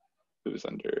 It was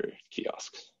under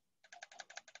kiosks.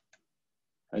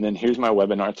 And then here's my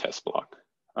webinar test block.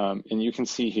 And you can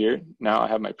see here, now I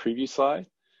have my preview slide.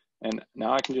 And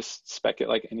now I can just spec it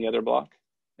like any other block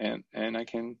and I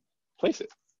can place it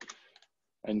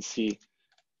and see.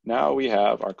 Now we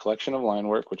have our collection of line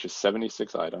work, which is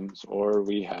 76 items, or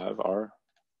we have our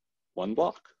one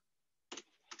block.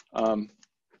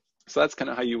 So that's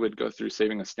kind of how you would go through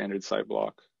saving a standard site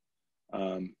block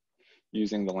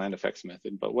using the land effects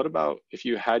method. But what about if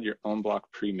you had your own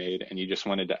block pre-made and you just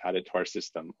wanted to add it to our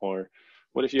system? Or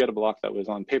what if you had a block that was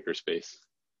on Paperspace?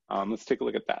 Let's take a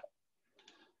look at that.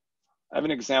 I have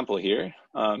an example here.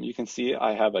 You can see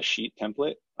I have a sheet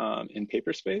template in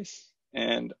Paperspace.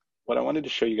 And what I wanted to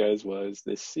show you guys was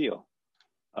this seal.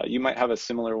 You might have a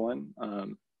similar one.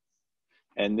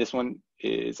 And this one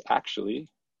is actually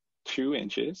 2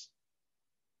 inches.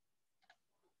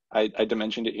 I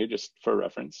dimensioned it here just for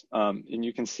reference. And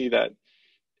you can see that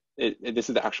this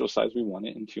is the actual size we want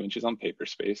it in 2 inches on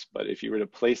Paperspace. But if you were to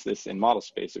place this in model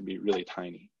space, it'd be really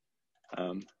tiny.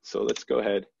 So let's go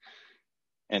ahead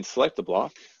and select the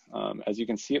block. As you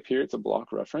can see up here, it's a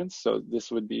block reference. So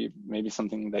this would be maybe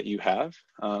something that you have.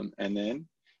 And then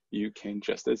you can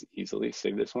just as easily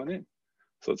save this one in.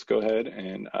 So let's go ahead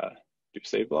and do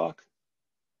save block.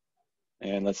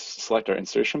 And let's select our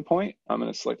insertion point. I'm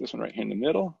going to select this one right here in the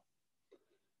middle.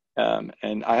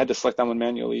 And I had to select that one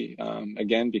manually,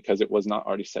 again, because it was not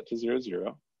already set to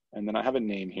 00. And then I have a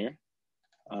name here.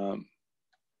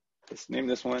 Let's name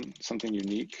this one something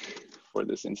unique for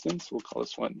this instance. We'll call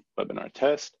this one webinar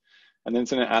test. And then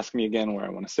it's going to ask me again where I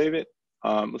want to save it.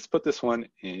 Let's put this one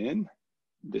in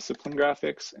discipline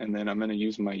graphics, and then I'm going to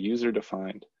use my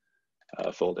user-defined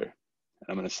folder. And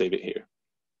I'm going to save it here.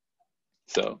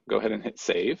 So go ahead and hit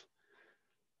save.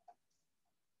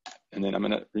 And then I'm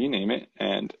going to rename it,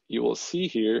 and you will see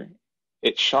here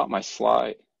it shot my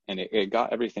slide, and it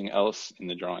got everything else in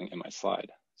the drawing in my slide.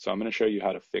 So I'm going to show you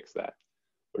how to fix that.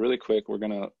 But really quick, we're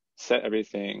going to set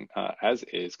everything as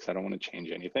is because I don't want to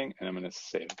change anything. And I'm going to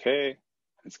say OK.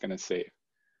 It's going to save.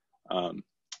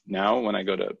 Now, when I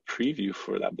go to preview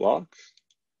for that block,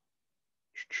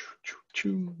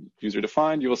 user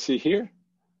defined, you will see here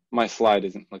my slide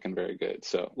isn't looking very good.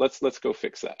 So let's go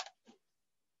fix that.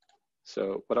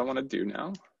 So what I want to do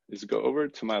now is go over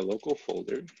to my local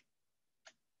folder. Here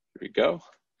we go.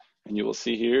 And you will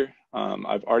see here,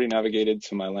 I've already navigated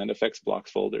to my LandFX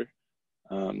blocks folder.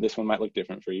 This one might look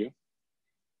different for you.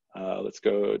 Let's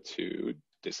go to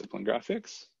discipline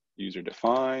graphics, user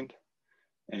defined,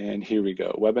 and here we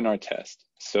go, webinar test.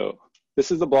 So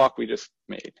this is the block we just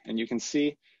made, and you can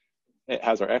see it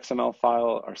has our XML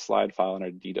file, our slide file, and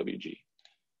our DWG.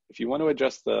 If you want to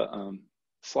adjust the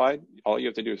slide, all you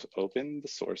have to do is open the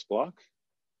source block.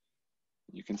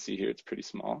 You can see here it's pretty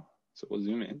small, so we'll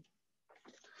zoom in.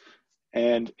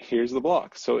 And here's the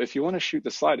block. So if you want to shoot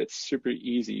the slide, it's super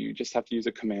easy. You just have to use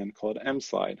a command called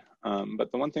mslide.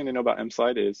 But the one thing to know about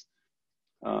mslide is,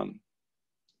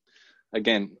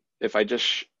 again, if I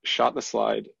just shot the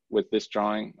slide with this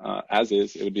drawing as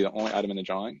is, it would be the only item in the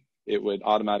drawing. It would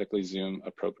automatically zoom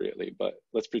appropriately. But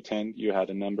let's pretend you had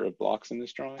a number of blocks in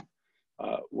this drawing.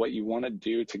 What you want to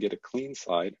do to get a clean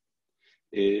slide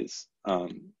is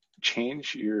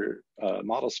change your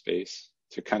model space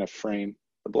to kind of frame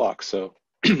the block. So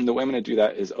the way I'm going to do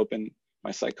that is open my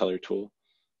site color tool.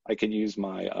 I can use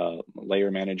my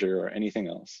layer manager or anything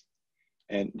else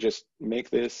and just make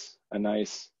this a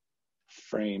nice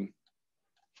frame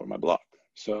for my block.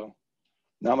 So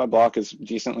now my block is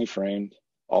decently framed.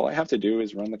 All I have to do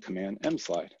is run the command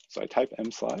mslide. So I type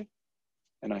mslide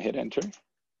and I hit enter.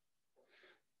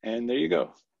 And there you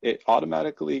go. It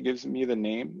automatically gives me the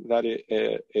name that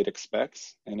it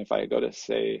expects. And if I go to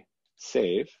say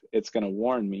save, it's going to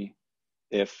warn me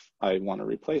if I want to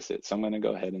replace it. So I'm going to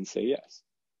go ahead and say yes.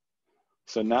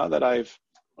 So now that I've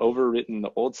overwritten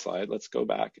the old slide, let's go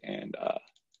back and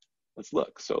let's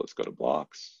look. So let's go to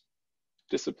blocks,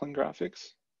 discipline graphics,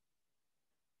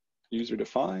 user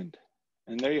defined,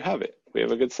 and there you have it. We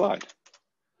have a good slide.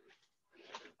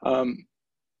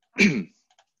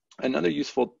 Another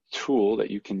useful tool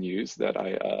that you can use that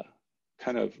I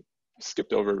kind of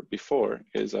skipped over before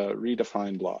is a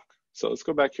redefine block. So let's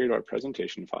go back here to our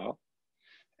presentation file.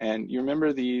 And you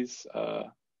remember these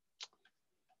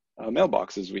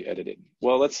mailboxes we edited.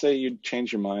 Well, let's say you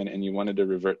change your mind and you wanted to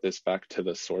revert this back to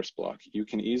the source block. You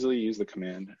can easily use the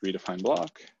command redefine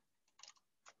block.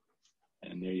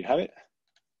 And there you have it.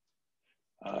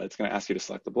 It's going to ask you to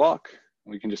select the block.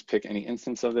 We can just pick any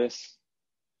instance of this,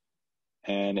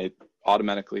 and it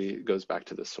automatically goes back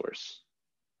to the source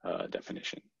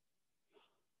definition.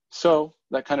 So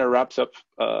that kind of wraps up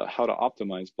how to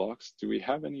optimize blocks. Do we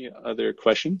have any other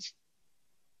questions?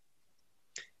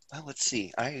 Well, let's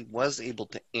see. I was able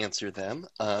to answer them.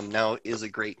 Now is a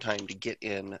great time to get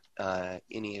in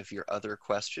any of your other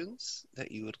questions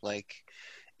that you would like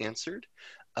answered.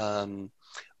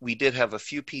 We did have a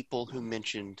few people who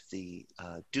mentioned the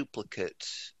duplicate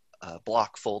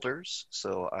block folders,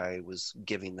 so I was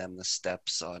giving them the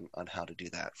steps on how to do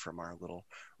that from our little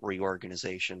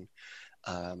reorganization.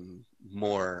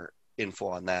 More info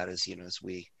on that as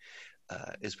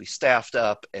as we staffed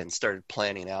up and started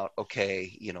planning out,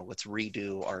 okay, let's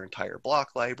redo our entire block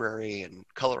library and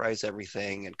colorize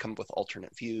everything and come up with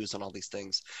alternate views and all these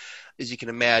things. As you can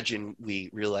imagine, we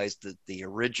realized that the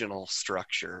original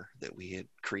structure that we had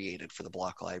created for the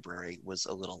block library was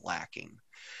a little lacking.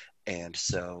 And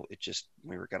so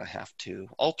we were going to have to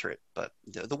alter it. But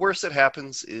the worst that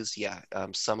happens is,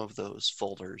 some of those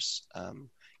folders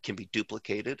can be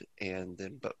duplicated,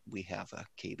 but we have a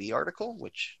KB article,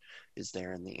 which is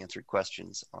there in the answered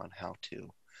questions on how to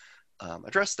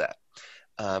address that.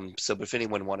 But if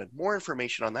anyone wanted more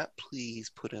information on that,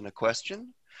 please put in a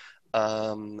question.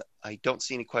 I don't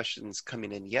see any questions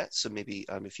coming in yet, so maybe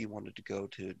if you wanted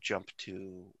to jump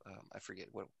to, I forget,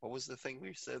 what was the thing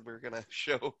we said we were going to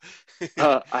show?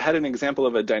 I had an example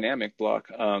of a dynamic block,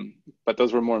 but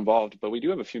those were more involved. But we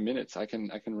do have a few minutes. I can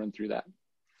run through that.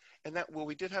 And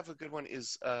we did have a good one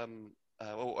is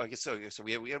well, I guess so. So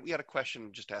we had a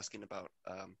question just asking about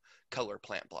color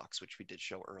plant blocks, which we did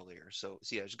show earlier. So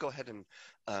yeah, just go ahead and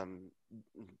um,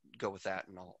 go with that,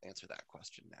 and I'll answer that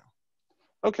question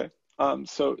now. Okay.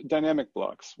 So dynamic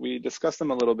blocks, we discussed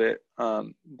them a little bit,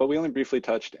 but we only briefly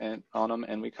touched on them,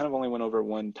 and we kind of only went over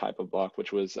one type of block,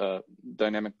 which was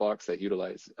dynamic blocks that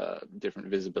utilize different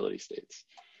visibility states.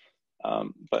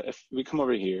 But if we come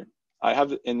over here, I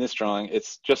have in this drawing,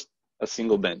 it's just a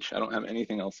single bench. I don't have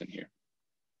anything else in here.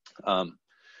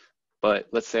 But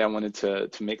let's say I wanted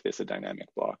to make this a dynamic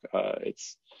block.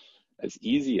 It's as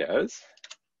easy as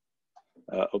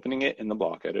opening it in the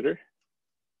block editor.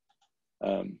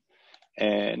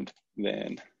 And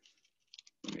then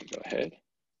let me go ahead.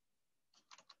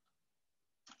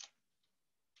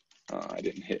 I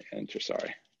didn't hit enter,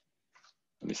 sorry.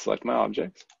 Let me select my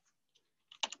object.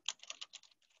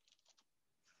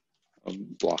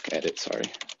 Block edit, sorry.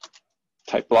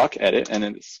 Type block edit, and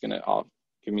then it's gonna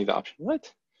give me the option.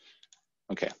 What?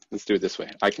 Okay, let's do it this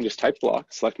way. I can just type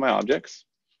block, select my objects,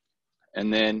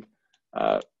 and then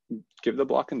give the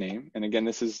block a name. And again,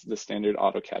 this is the standard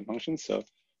AutoCAD function, so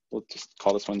we'll just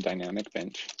call this one dynamic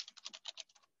bench.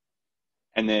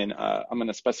 And then I'm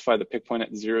gonna specify the pick point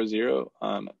at 0, 0.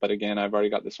 But again, I've already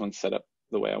got this one set up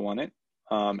the way I want it.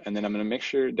 And then I'm gonna make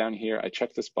sure down here, I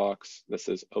check this box that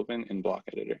says open in block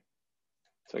editor.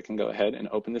 So I can go ahead and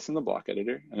open this in the block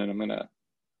editor, and then I'm gonna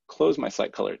close my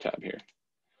site color tab here.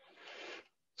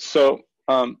 So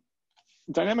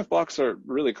dynamic blocks are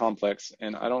really complex,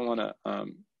 and I don't wanna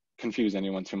confuse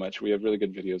anyone too much. We have really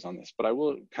good videos on this, but I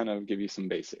will kind of give you some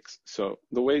basics. So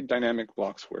the way dynamic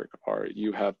blocks work are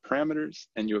you have parameters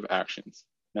and you have actions.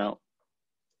 Now,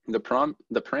 the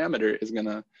parameter is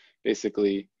gonna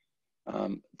basically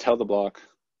tell the block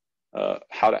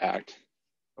how to act,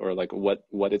 or like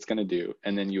what it's gonna do,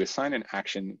 and then you assign an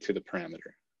action to the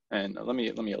parameter. And let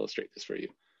me illustrate this for you.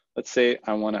 Let's say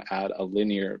I wanna add a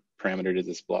linear parameter to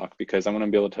this block because I wanna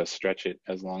be able to stretch it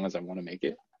as long as I wanna make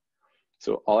it.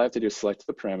 So all I have to do is select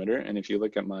the parameter, and if you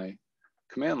look at my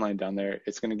command line down there,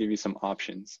 it's gonna give you some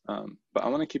options. But I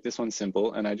wanna keep this one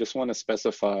simple, and I just wanna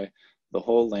specify the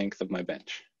whole length of my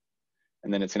bench.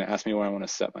 And then it's gonna ask me where I wanna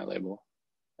set my label.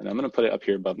 And I'm gonna put it up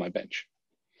here above my bench.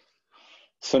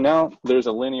 So now there's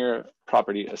a linear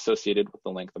property associated with the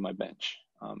length of my bench.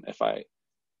 If I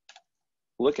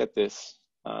look at this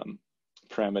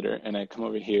parameter and I come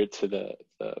over here to the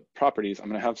properties, I'm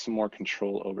gonna have some more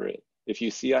control over it. If you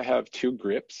see I have 2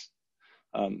 grips,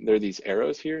 there are these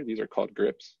arrows here, these are called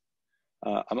grips.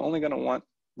 I'm only gonna want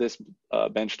this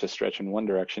bench to stretch in one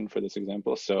direction for this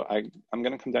example. So I'm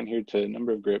gonna come down here to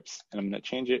number of grips, and I'm gonna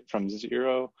change it from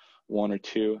 0, 1, or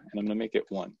 2, and I'm gonna make it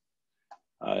 1.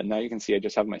 Now you can see I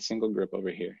just have my single grip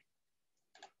over here.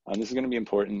 This is gonna be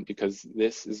important because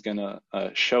this is gonna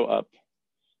show up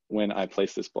when I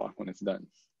place this block when it's done.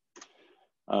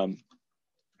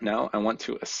 Now I want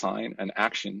to assign an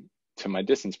action to my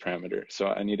distance parameter. So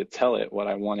I need to tell it what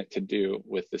I want it to do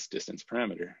with this distance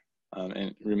parameter.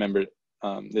 And remember,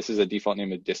 this is a default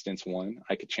name of distance 1.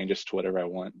 I could change this to whatever I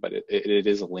want, but it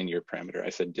is a linear parameter. I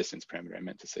said distance parameter, I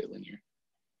meant to say linear.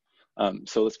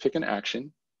 So let's pick an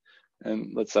action,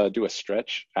 and let's do a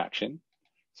stretch action.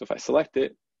 So if I select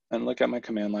it and look at my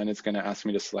command line, it's gonna ask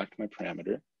me to select my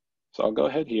parameter. So I'll go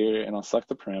ahead here and I'll select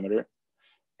the parameter,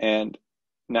 and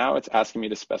now it's asking me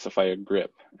to specify a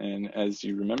grip. And as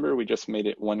you remember, we just made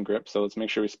it 1 grip, so let's make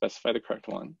sure we specify the correct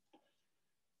one.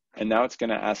 And now it's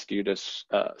gonna ask you to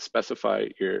specify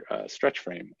your stretch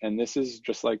frame. And this is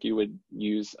just like you would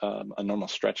use a normal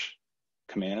stretch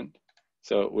command.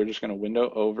 So we're just gonna window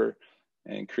over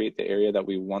and create the area that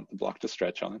we want the block to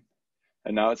stretch on.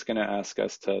 And now it's gonna ask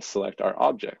us to select our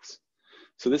objects.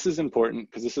 So this is important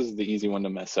because this is the easy one to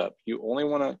mess up. You only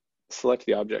wanna select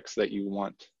the objects that you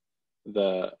want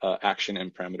the action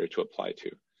and parameter to apply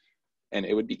to. And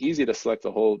it would be easy to select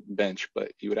the whole bench,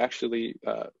 but you would actually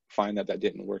find that that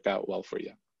didn't work out well for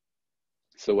you.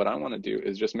 So what I want to do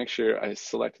is just make sure I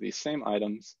select these same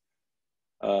items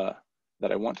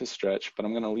that I want to stretch, but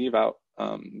I'm going to leave out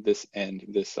this end,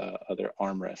 this other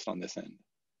armrest on this end.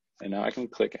 And now I can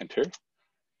click enter.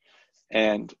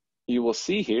 And you will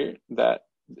see here that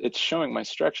it's showing my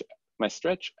stretch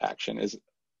action is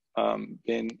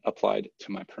been applied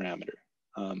to my parameter.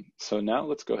 So now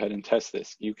let's go ahead and test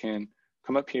this. You can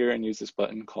come up here and use this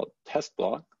button called test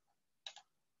block.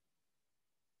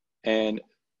 And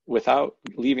without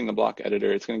leaving the block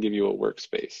editor, it's going to give you a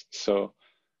workspace. So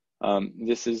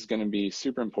this is going to be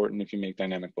super important if you make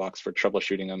dynamic blocks for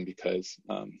troubleshooting them, because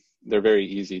they're very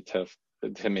easy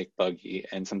to make buggy,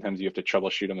 and sometimes you have to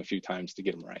troubleshoot them a few times to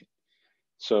get them right.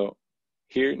 So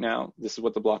here now, this is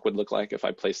what the block would look like if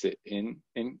I placed it in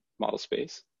model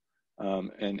space.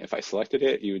 And if I selected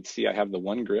it, you would see I have the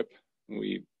one grip.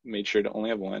 We made sure to only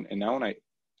have one. And now when I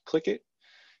click it,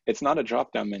 it's not a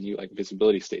drop-down menu like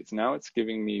visibility states. Now it's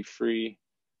giving me free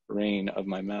reign of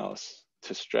my mouse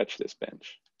to stretch this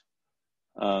bench.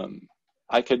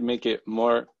 I could make it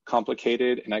more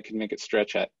complicated and I could make it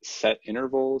stretch at set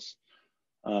intervals.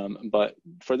 But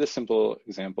for this simple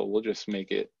example, we'll just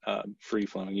make it free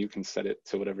flowing. You can set it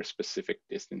to whatever specific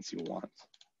distance you want.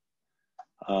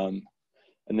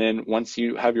 And then once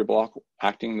you have your block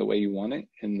acting the way you want it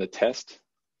in the test,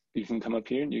 you can come up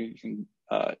here and you can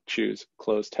choose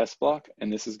close test block,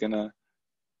 and this is gonna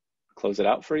close it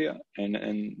out for you.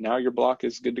 And now your block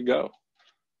is good to go.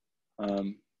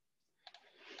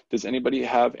 Does anybody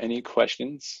have any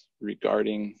questions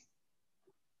regarding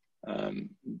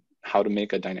how to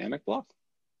make a dynamic block?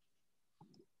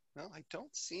 Well, I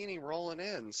don't see any rolling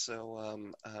in,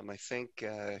 so I think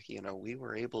we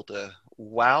were able to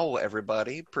wow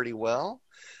everybody pretty well.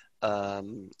 I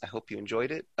hope you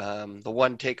enjoyed it. The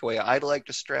one takeaway I'd like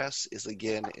to stress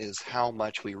is how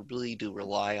much we really do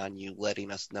rely on you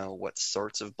letting us know what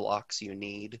sorts of blocks you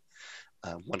need.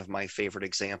 One of my favorite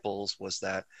examples was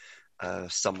that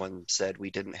someone said we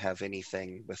didn't have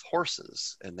anything with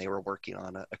horses, and they were working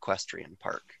on an equestrian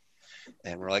park.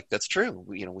 And we're like, that's true.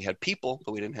 We had people,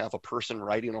 but we didn't have a person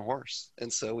riding a horse.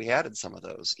 And so we added some of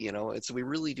those, and so we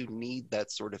really do need that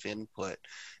sort of input.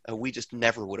 We just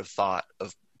never would have thought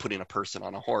of putting a person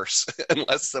on a horse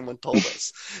unless someone told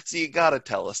us. So you got to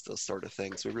tell us those sort of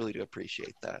things. We really do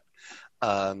appreciate that.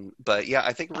 But yeah,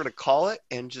 I think we're going to call it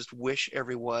and just wish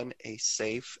everyone a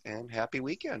safe and happy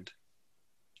weekend.